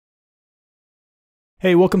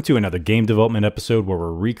Hey, welcome to another game development episode where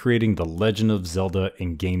we're recreating The Legend of Zelda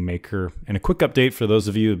in Game Maker. And a quick update for those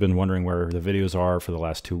of you who have been wondering where the videos are for the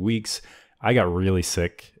last 2 weeks. I got really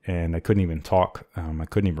sick and I couldn't even talk. I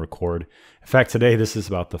couldn't even record. In fact, today this is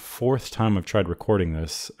about the 4th time I've tried recording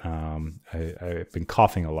this. I've been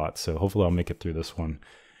coughing a lot, so hopefully I'll make it through this one.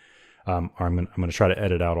 Or I'm going to try to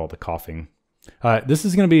edit out all the coughing. This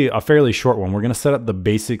is going to be a fairly short one. We're going to set up the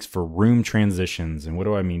basics for room transitions. And what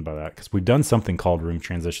do I mean by that? Because we've done something called room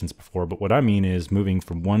transitions before, but what I mean is moving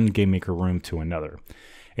from one Game Maker room to another.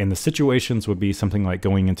 And the situations would be something like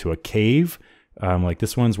going into a cave, like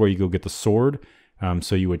this one's where you go get the sword.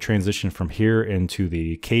 So you would transition from here into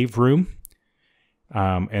the cave room.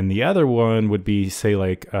 And the other one would be, say,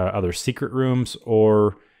 like other secret rooms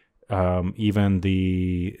or even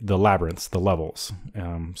the labyrinths, the levels.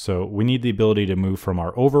 So we need the ability to move from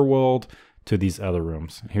our overworld to these other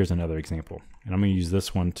rooms. Here's another example. And I'm going to use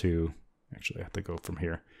this one to, actually I have to go from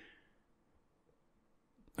here.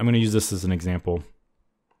 I'm going to use this as an example.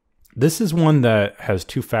 This is one that has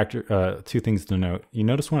two things to note. You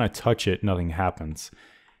notice when I touch it, nothing happens.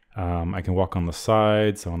 I can walk on the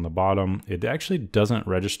sides, on the bottom. It actually doesn't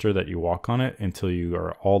register that you walk on it until you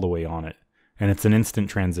are all the way on it. And it's an instant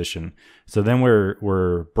transition. So then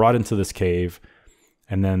we're brought into this cave,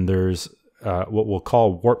 and then there's what we'll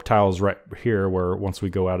call warp tiles right here, where once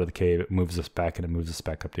we go out of the cave, it moves us back and it moves us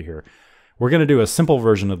back up to here. We're going to do a simple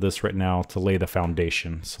version of this right now to lay the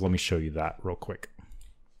foundation. So let me show you that real quick.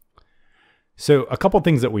 So a couple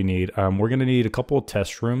things that we need. We're going to need a couple of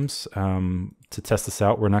test rooms to test this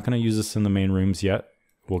out. We're not going to use this in the main rooms yet.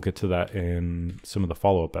 We'll get to that in some of the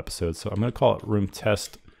follow-up episodes. So I'm going to call it room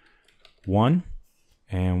test 1,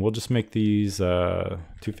 and we'll just make these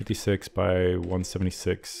 256 by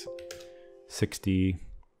 176, 60,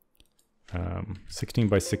 16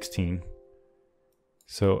 by 16.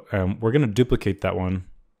 So we're going to duplicate that one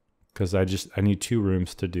because I need 2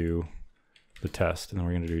 rooms to do the test, and then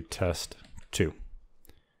we're going to do test 2.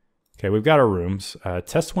 Okay, we've got our rooms.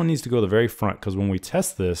 Test 1 needs to go to the very front because when we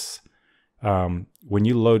test this, when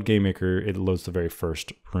you load Game Maker, it loads the very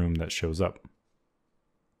first room that shows up.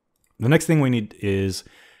 The next thing we need is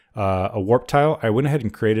a warp tile. I went ahead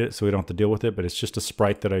and created it so we don't have to deal with it, but it's just a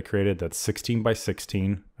sprite that I created that's 16 by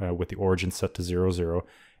 16 with the origin set to 0, 0. It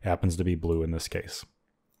happens to be blue in this case.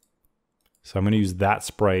 So I'm going to use that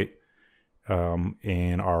sprite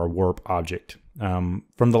in our warp object. From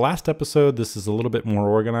the last episode, this is a little bit more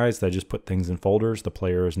organized. I just put things in folders. The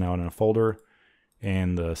player is now in a folder,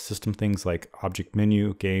 and the system things like object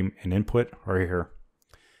menu, game, and input are here.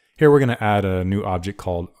 Here we're going to add a new object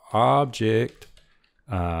called object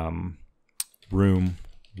room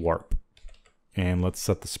warp, and let's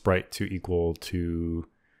set the sprite to equal to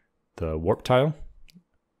the warp tile.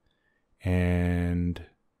 And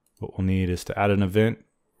what we'll need is to add an event.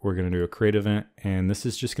 We're going to do a create event, and this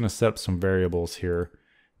is just going to set up some variables here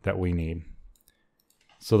that we need.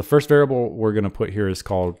 So the first variable we're going to put here is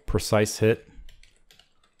called precise hit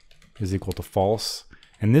is equal to false.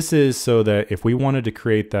 And this is so that if we wanted to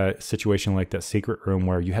create that situation like that secret room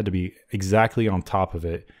where you had to be exactly on top of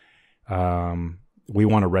it, we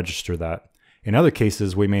want to register that. In other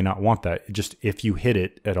cases, we may not want that. Just if you hit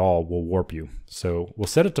it at all, will warp you. So we'll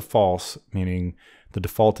set it to false, meaning the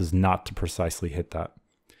default is not to precisely hit that.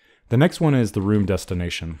 The next one is the room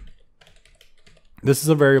destination. This is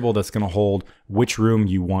a variable that's going to hold which room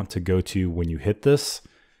you want to go to when you hit this.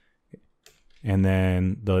 And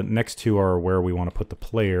then the next 2 are where we want to put the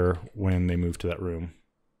player when they move to that room.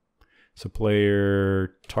 So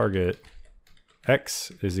player target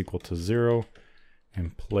X is equal to 0,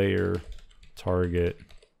 and player target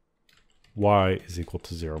Y is equal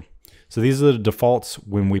to 0. So these are the defaults.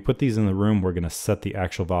 When we put these in the room, we're going to set the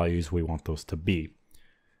actual values we want those to be.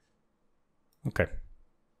 Okay.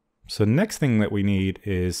 So next thing that we need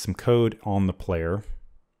is some code on the player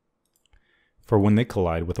for when they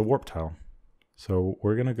collide with a warp tile. So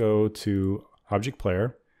we're going to go to Object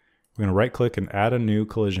Player. We're going to right click and add a new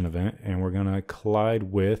collision event, and we're going to collide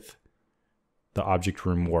with the Object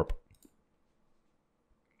Room Warp.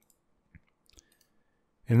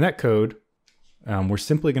 In that code, we're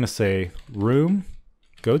simply going to say room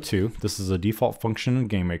go to. This is a default function in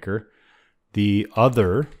Game Maker. The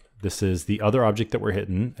other, this is the other object that we're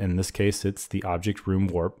hitting. In this case, it's the Object Room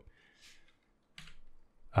Warp.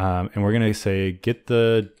 And we're going to say get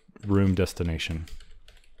the room destination.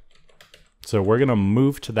 So we're going to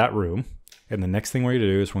move to that room, and the next thing we're going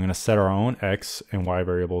to do is we're going to set our own X and Y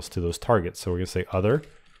variables to those targets. So we're going to say other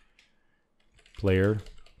player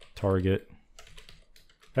target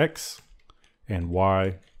X and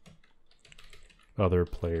Y other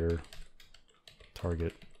player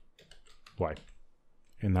target Y.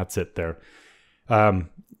 and that's it there.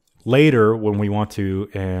 Later, when we want to,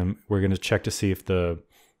 and we're going to check to see if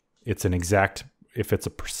if it's a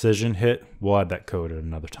precision hit, we'll add that code at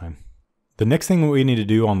another time. The next thing we need to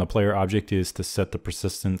do on the player object is to set the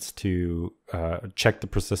persistence to check the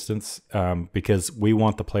persistence because we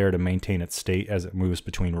want the player to maintain its state as it moves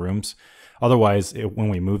between rooms. Otherwise, when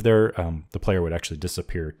we move there, the player would actually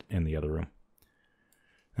disappear in the other room.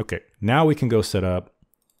 Okay, now we can go set up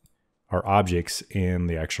our objects in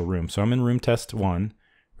the actual room. So I'm in room test 1.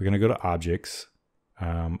 We're going to go to objects.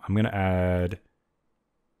 I'm going to add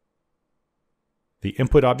the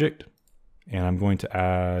input object, and I'm going to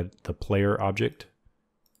add the player object,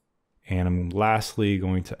 and I'm lastly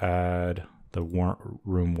going to add the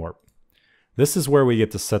room warp. This is where we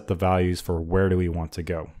get to set the values for where do we want to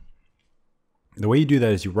go. The way you do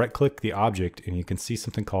that is you right click the object and you can see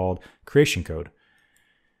something called creation code.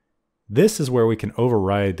 This is where we can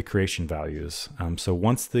override the creation values. So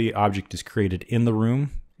once the object is created in the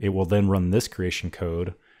room, it will then run this creation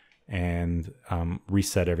code and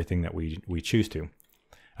reset everything that we choose to.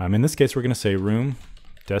 In this case, we're going to say room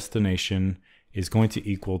destination is going to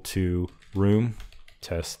equal to room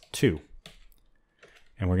test 2.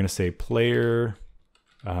 And we're going to say player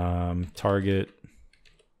target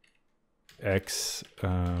x,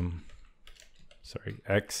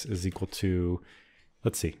 x is equal to,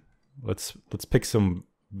 let's pick some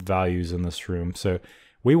values in this room. So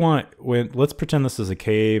we want, let's pretend this is a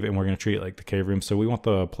cave and we're going to treat it like the cave room. So we want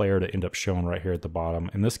the player to end up showing right here at the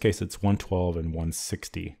bottom. In this case, it's 112 and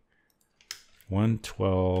 160.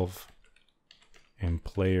 112 and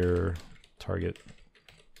player target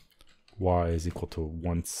y is equal to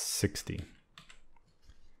 160.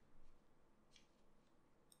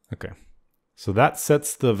 Okay, so that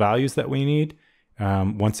sets the values that we need.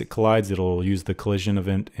 Once it collides, it'll use the collision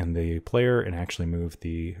event in the player and actually move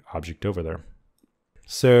the object over there.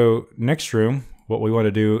 So next room, what we want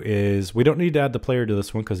to do is we don't need to add the player to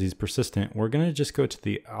this one because he's persistent. We're going to just go to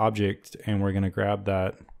the object and we're going to grab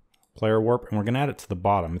that player warp and we're going to add it to the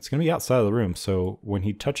bottom. It's going to be outside of the room. So when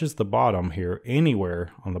he touches the bottom here,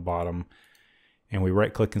 anywhere on the bottom, and we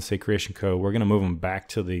right click and say creation code, we're going to move him back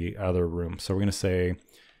to the other room. So we're going to say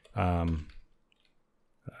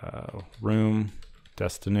room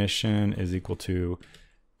destination is equal to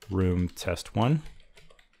room test 1.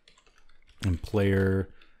 And player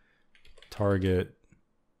target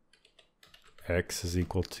x is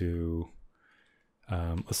equal to,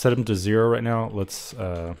 let's set him to 0 right now. Let's,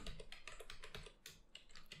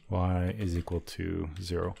 y is equal to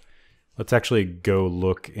 0. Let's actually go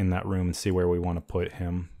look in that room and see where we want to put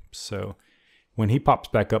him. So when he pops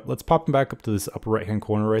back up, let's pop him back up to this upper right hand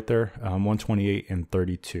corner right there, 128 and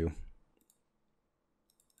 32.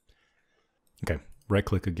 Okay, right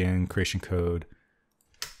click again, creation code.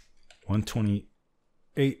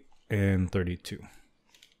 128 and 32.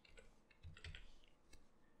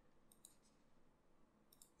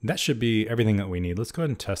 That should be everything that we need. Let's go ahead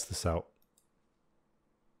and test this out.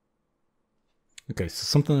 Okay, so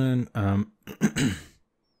something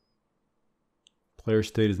player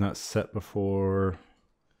state is not set before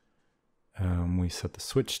we set the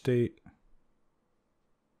switch state.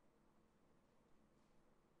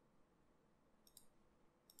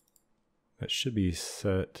 That should be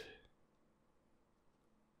set.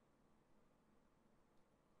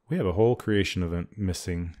 We have a whole creation event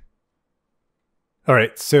missing. All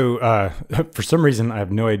right, so for some reason, I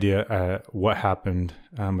have no idea what happened,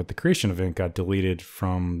 but the creation event got deleted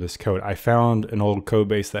from this code. I found an old code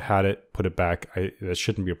base that had it, put it back. That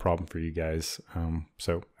shouldn't be a problem for you guys.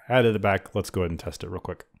 So I added it back. Let's go ahead and test it real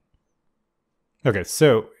quick. Okay,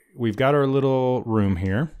 so we've got our little room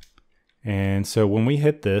here. And so when we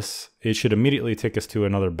hit this, it should immediately take us to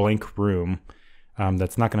another blank room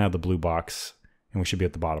that's not going to have the blue box. And we should be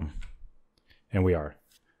at the bottom. And we are.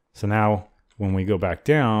 So now when we go back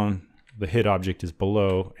down, the hit object is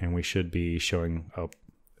below and we should be showing up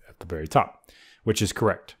at the very top, which is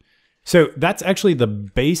correct. So that's actually the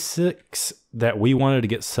basics that we wanted to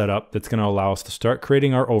get set up that's going to allow us to start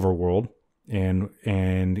creating our overworld and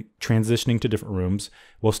transitioning to different rooms.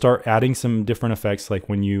 We'll start adding some different effects, like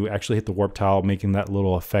when you actually hit the warp tile, making that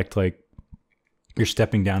little effect like you're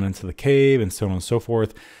stepping down into the cave and so on and so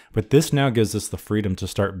forth. But this now gives us the freedom to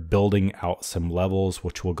start building out some levels,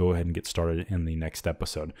 which we'll go ahead and get started in the next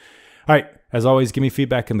episode. All right, as always, give me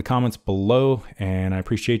feedback in the comments below, and I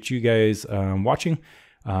appreciate you guys watching.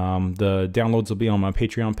 The downloads will be on my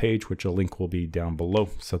Patreon page, which a link will be down below.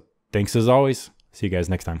 So thanks as always. See you guys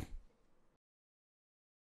next time.